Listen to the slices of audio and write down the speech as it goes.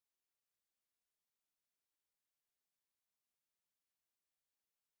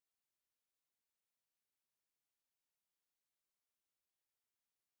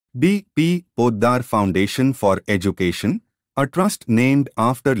B.P. Poddar Foundation for Education, a trust named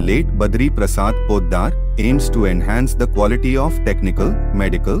after late Badri Prasad Poddar, aims to enhance the quality of technical,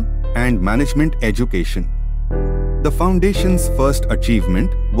 medical, and management education. The foundation's first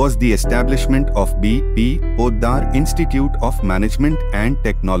achievement was the establishment of B.P. Poddar Institute of Management and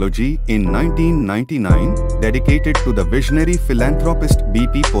Technology in 1999, dedicated to the visionary philanthropist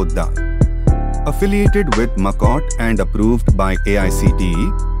B.P. Poddar. Affiliated with MACOT and approved by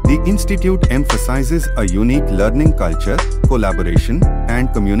AICTE, the institute emphasizes a unique learning culture, collaboration,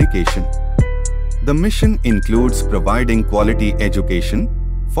 and communication. The mission includes providing quality education,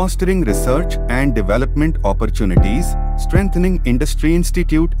 fostering research and development opportunities, strengthening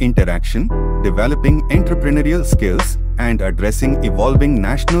industry-institute interaction, developing entrepreneurial skills, and addressing evolving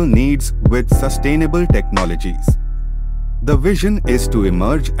national needs with sustainable technologies. The vision is to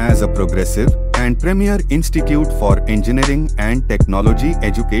emerge as a progressive and premier institute for engineering and technology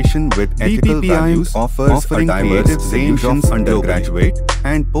education with ethical values, offering a diverse range of undergraduate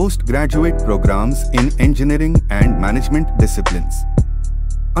and postgraduate programs in engineering and management disciplines.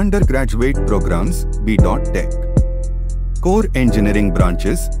 Undergraduate programs, B.Tech. Core engineering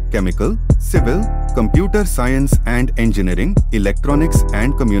branches, chemical, civil, computer science and engineering, electronics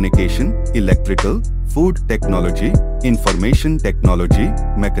and communication, electrical, food technology, information technology,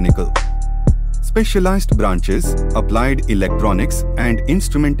 mechanical. Specialized branches, applied electronics and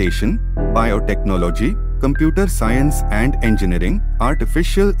instrumentation, biotechnology, computer science and engineering,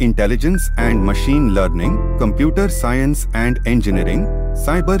 artificial intelligence and machine learning, computer science and engineering,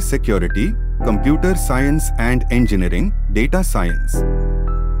 cyber security, computer science and engineering, data science.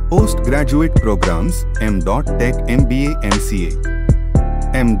 Postgraduate programs, M.Tech MBA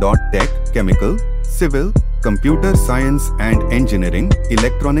MCA. M.Tech Chemical, Civil, Computer Science and Engineering,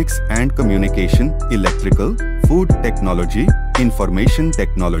 Electronics and Communication, Electrical, Food Technology, Information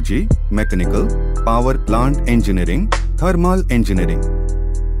Technology, Mechanical, Power Plant Engineering, Thermal Engineering.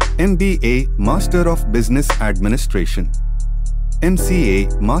 MBA Master of Business Administration.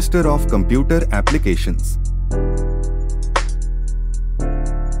 MCA Master of Computer Applications.